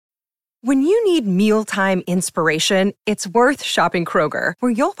When you need mealtime inspiration, it's worth shopping Kroger,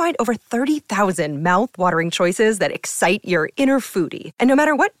 where you'll find over 30,000 mouth-watering choices that excite your inner foodie. And no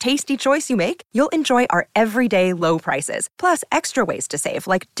matter what tasty choice you make, you'll enjoy our everyday low prices, plus extra ways to save,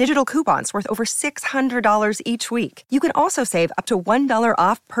 like digital coupons worth over $600 each week. You can also save up to $1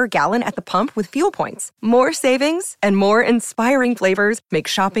 off per gallon at the pump with fuel points. More savings and more inspiring flavors make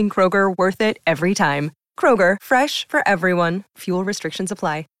shopping Kroger worth it every time. Kroger, fresh for everyone. Fuel restrictions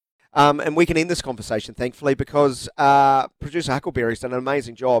apply. And we can end this conversation, thankfully, because producer Huckleberry's done an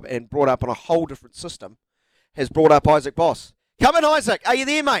amazing job and brought up on a whole different system, has brought up Isaac Boss. Come in, Isaac. Are you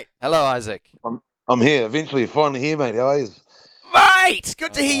there, mate? Hello, Isaac. I'm here. Eventually, finally here, mate. How are you? Mate,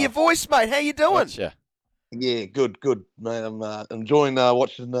 good to hear your voice, mate. How you doing? Gotcha. Yeah, good, mate. I'm enjoying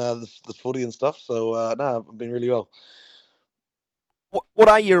watching this footy and stuff. So, no, I've been really well. What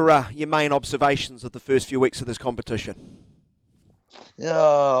are your main observations of the first few weeks of this competition?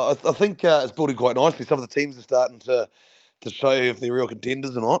 Yeah, I think it's building quite nicely. Some of the teams are starting to show if they're real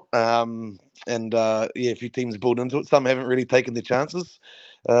contenders or not. A few teams are building into it. Some haven't really taken their chances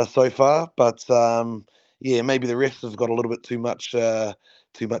so far, but maybe the refs have got a little bit too much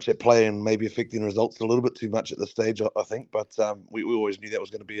at play and maybe affecting results a little bit too much at this stage, I think. But we always knew that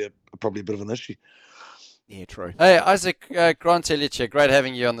was going to be probably a bit of an issue. Yeah, true. Hey, Isaac, Grant Elliott here. Great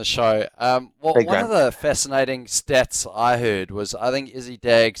having you on the show. One of the fascinating stats I heard was, I think Izzy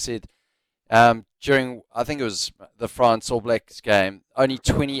Dag said during, I think it was the France All Blacks game, only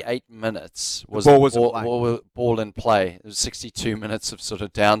 28 minutes was ball in play. It was 62 minutes of sort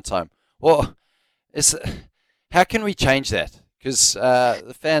of downtime. Well, how can we change that? Because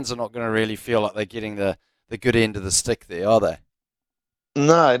the fans are not going to really feel like they're getting the good end of the stick there, are they?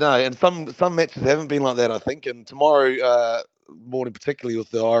 No, and some matches haven't been like that, I think. And tomorrow morning, particularly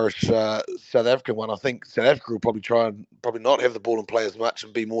with the Irish South African one, I think South Africa will probably not have the ball and play as much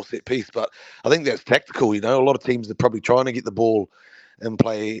and be more set piece. But I think that's tactical. A lot of teams are probably trying to get the ball and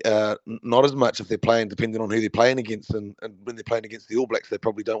play not as much if they're playing, depending on who they're playing against. And when they're playing against the All Blacks, they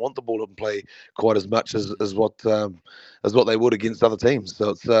probably don't want the ball and play quite as much as what they would against other teams. So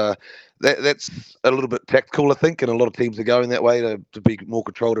it's that's a little bit tactical, I think, and a lot of teams are going that way to be more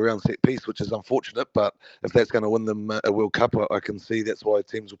controlled around set piece, which is unfortunate. But if that's going to win them a World Cup, I can see that's why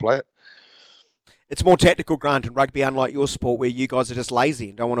teams will play it. It's more tactical, Grant, in rugby, unlike your sport, where you guys are just lazy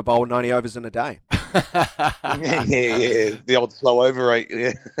and don't want to bowl 90 overs in a day. yeah, the old slow over rate.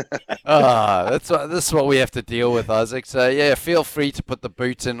 Yeah. This is what we have to deal with, Isaac. So yeah, feel free to put the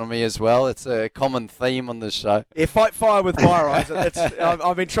boot in on me as well. It's a common theme on this show. Yeah, fight fire with fire, Isaac.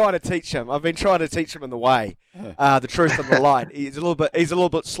 I've been trying to teach him. I've been trying to teach him in the way, the truth and the line. He's a little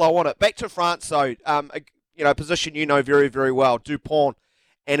bit slow on it. Back to France, though. Position very, very well. Dupont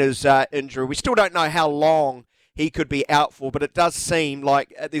and his injury. We still don't know how long he could be out for, but it does seem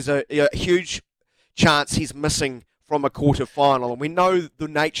like there's a huge chance he's missing from a quarterfinal. And we know the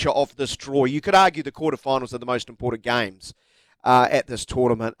nature of this draw. You could argue the quarterfinals are the most important games at this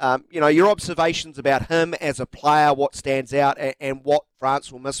tournament. Your observations about him as a player, what stands out, and what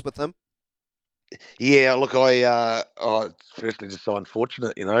France will miss with him? Yeah, look, firstly just so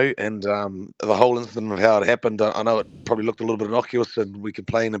unfortunate, and the whole incident of how it happened, I know it probably looked a little bit innocuous and we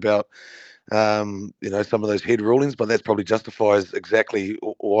complain about, some of those head rulings, but that probably justifies exactly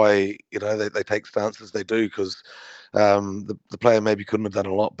why, they take stances they do, because the player maybe couldn't have done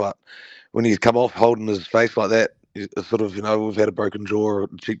a lot, but when he's come off holding his face like that, it's sort of, we've had a broken jaw or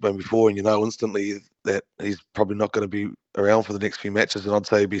cheekbone before, and instantly that he's probably not going to be around for the next few matches, and I'd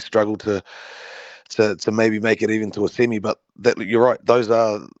say he'd struggle to maybe make it even to a semi. But you're right, those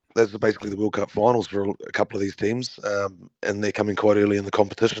are basically the World Cup finals for a couple of these teams, and they're coming quite early in the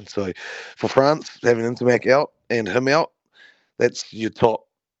competition. So for France, having Intermac out and him out, that's your top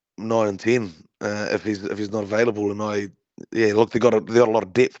 9 and 10 if he's not available. And look, they got a lot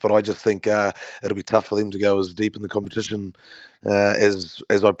of depth, but I just think it'll be tough for them to go as deep in the competition as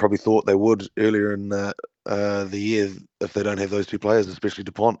I probably thought they would earlier in the year if they don't have those two players, especially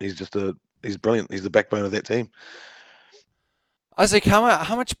Dupont. He's brilliant. He's the backbone of that team. Isaac,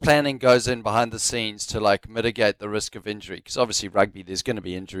 how much planning goes in behind the scenes to mitigate the risk of injury? Because obviously rugby, there's going to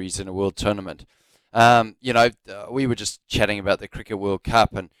be injuries in a world tournament. We were just chatting about the Cricket World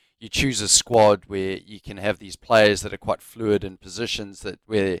Cup, and you choose a squad where you can have these players that are quite fluid in positions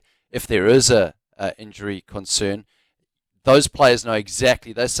where if there is a injury concern, those players know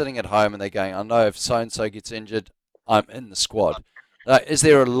exactly. They're sitting at home and they're going, I know if so-and-so gets injured, I'm in the squad. Is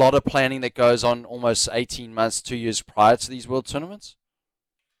there a lot of planning that goes on almost 18 months, 2 years prior to these world tournaments?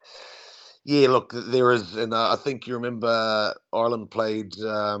 Yeah, look, there is, and I think you remember Ireland played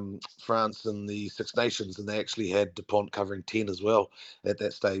France in the Six Nations, and they actually had Dupont covering 10 as well at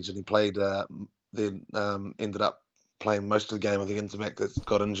that stage, and he played, then ended up playing most of the game. I think Intermac that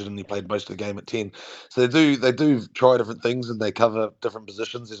got injured, and he played most of the game at 10. So they do try different things, and they cover different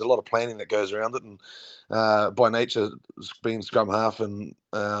positions. There's a lot of planning that goes around it, and by nature, being scrum half, and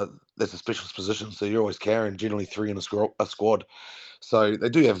that's a specialist position, so you're always carrying generally three in a squad. So they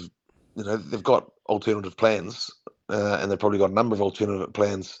do have, they've got alternative plans, and they've probably got a number of alternative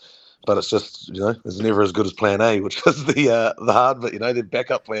plans. But it's just, it's never as good as Plan A, which is the hard bit. They're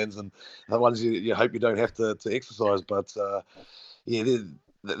backup plans, and the ones you hope you don't have to exercise. But yeah,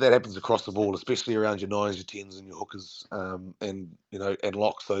 that happens across the ball, especially around your nines, your tens, and your hookers, and and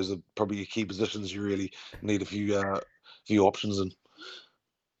locks. Those are probably your key positions. You really need a few options in.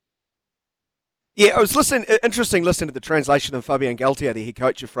 Yeah, I was interesting listening to the translation of Fabien Galtier, the head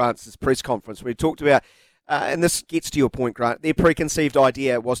coach of France's press conference, where he talked about, and this gets to your point, Grant, their preconceived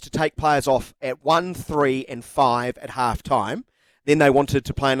idea was to take players off at 1, 3, and 5 at half time. Then they wanted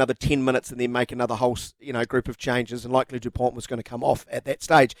to play another 10 minutes and then make another whole, group of changes, and likely Dupont was going to come off at that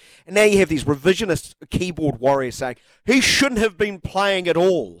stage. And now you have these revisionist keyboard warriors saying, he shouldn't have been playing at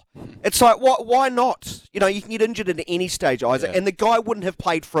all. It's like, why not? You can get injured at any stage, Isaac, and the guy wouldn't have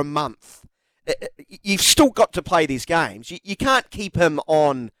played for a month. You've still got to play these games. You can't keep him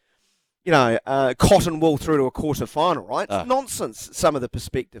on, cotton wool through to a quarter final, right? It's nonsense, some of the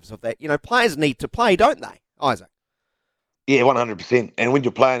perspectives of that. Players need to play, don't they, Isaac? Yeah, 100%. And when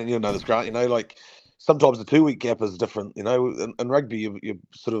you're playing, and you know this, Grant, like sometimes the 2 week gap is different. In rugby, you're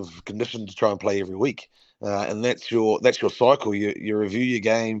sort of conditioned to try and play every week, and that's your cycle. You review your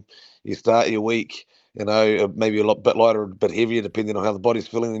game, you start your week. Maybe a bit lighter, a bit heavier, depending on how the body's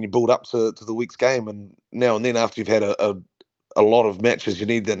feeling, and you build up to the week's game. And now and then, after you've had a lot of matches, you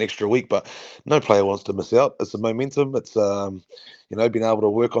need that extra week. But no player wants to miss out. It's the momentum. It's being able to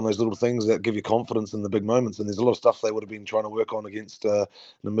work on those little things that give you confidence in the big moments. And there's a lot of stuff they would have been trying to work on against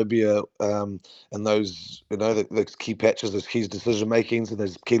Namibia, and those those key patches, those key decision makings, and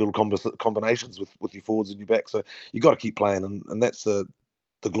those key little combinations with your forwards and your back. So you got to keep playing, and that's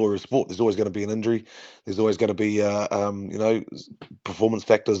the glory of sport. There's always going to be an injury. There's always going to be, performance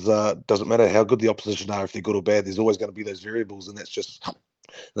factors. Doesn't matter how good the opposition are, if they're good or bad. There's always going to be those variables, and that's just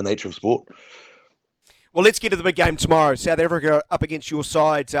the nature of sport. Well, let's get to the big game tomorrow. South Africa up against your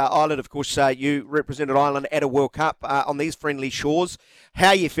side. Ireland, of course, you represented Ireland at a World Cup on these friendly shores. How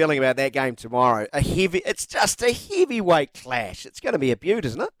are you feeling about that game tomorrow? It's just a heavyweight clash. It's going to be a beaut,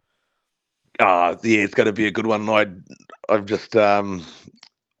 isn't it? Yeah, it's going to be a good one. I've just.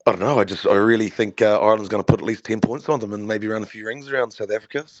 I don't know. I really think Ireland's going to put at least 10 points on them and maybe run a few rings around South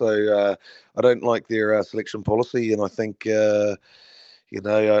Africa. So I don't like their selection policy, and I think, I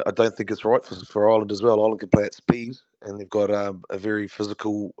don't think it's right for Ireland as well. Ireland can play at speed, and they've got a very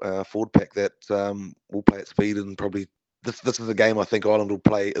physical forward pack that will play at speed, and probably this is a game I think Ireland will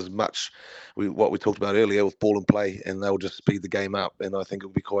play as much what we talked about earlier with ball and play, and they'll just speed the game up. And I think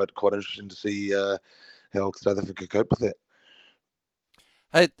it'll be quite interesting to see how South Africa cope with that.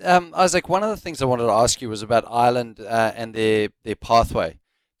 Hey, Isaac, one of the things I wanted to ask you was about Ireland and their pathway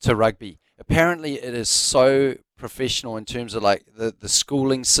to rugby. Apparently, it is so professional in terms of like the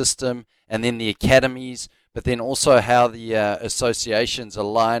schooling system and then the academies, but then also how the associations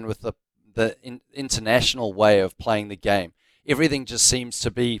align with the international way of playing the game. Everything just seems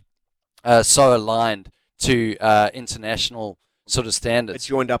to be so aligned to international sort of standards. A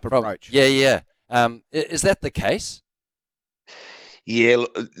joined up approach. Yeah. Is that the case? Yeah,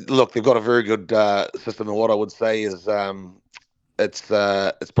 look, they've got a very good system, and what I would say is it's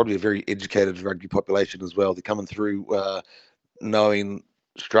probably a very educated rugby population as well. They're coming through knowing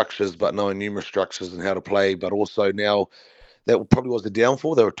structures, but knowing numerous structures and how to play. But also now that probably was the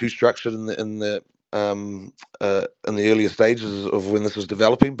downfall. They were too structured in the earlier stages of when this was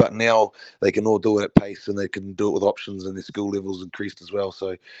developing, but now they can all do it at pace, and they can do it with options, and their skill levels increased as well.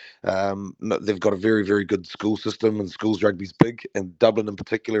 So they've got a very, very good school system, and schools rugby's big, and Dublin in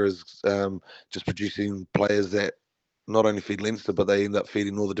particular is just producing players that not only feed Leinster, but they end up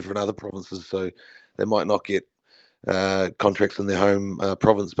feeding all the different other provinces. So they might not get contracts in their home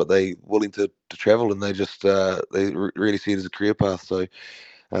province, but they willing to travel, and they just really see it as a career path. So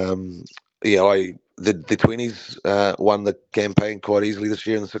the 20s won the campaign quite easily this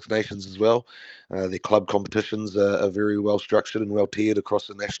year in the Six Nations as well. Their club competitions are very well structured and well tiered across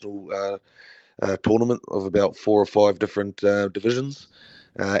the national tournament of about 4 or 5 different divisions,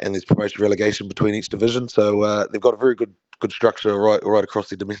 and there's promotion relegation between each division. So they've got a very good structure right across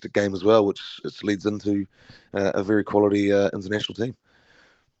the domestic game as well, which leads into a very quality international team.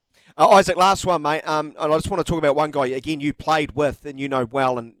 Isaac, last one, mate. And I just want to talk about one guy, again, you played with and you know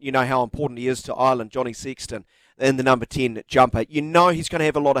well and you know how important he is to Ireland, Johnny Sexton, in the number 10 jumper. You know he's going to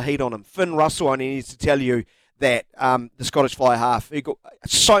have a lot of heat on him. Finn Russell only needs to tell you that the Scottish fly half, he got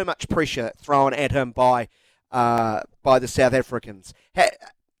so much pressure thrown at him by the South Africans.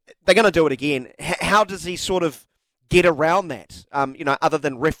 They're going to do it again. How does he sort of get around that, other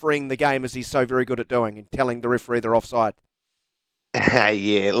than refereeing the game as he's so very good at doing and telling the referee they're offside?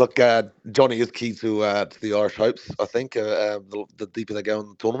 Yeah, look, Johnny is key to the Irish hopes, I think, the deeper they go in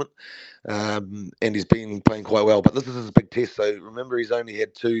the tournament. And he's been playing quite well. But this is his big test. So remember, he's only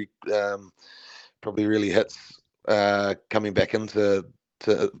had two probably really hits coming back into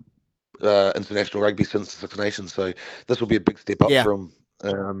international rugby since the Six Nations. So this will be a big step up for him.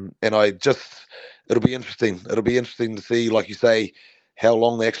 And it'll be interesting. It'll be interesting to see, like you say, how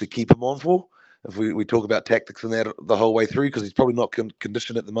long they actually keep him on for. If we talk about tactics and that the whole way through, because he's probably not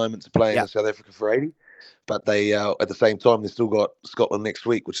conditioned at the moment to play in South Africa for 80. But they, at the same time, they've still got Scotland next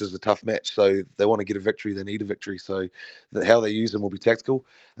week, which is a tough match. So they want to get a victory. They need a victory. So how they use him will be tactical.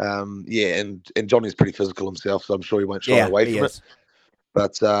 And Johnny's pretty physical himself, so I'm sure he won't shy away from it.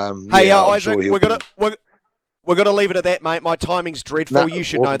 But Isaac, sure we're going to leave it at that, mate. My timing's dreadful. You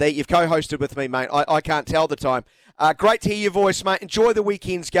should know awesome. that. You've co-hosted with me, mate. I can't tell the time. Great to hear your voice, mate. Enjoy the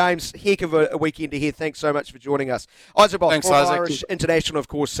weekend's games. Heck of a weekend ahead. Thanks so much for joining us. Isaac Boss, Thanks, Isaac. Irish International, of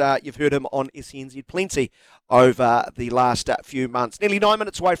course. You've heard him on SNZ plenty over the last few months. Nearly 9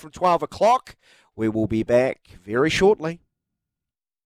 minutes away from 12 o'clock. We will be back very shortly.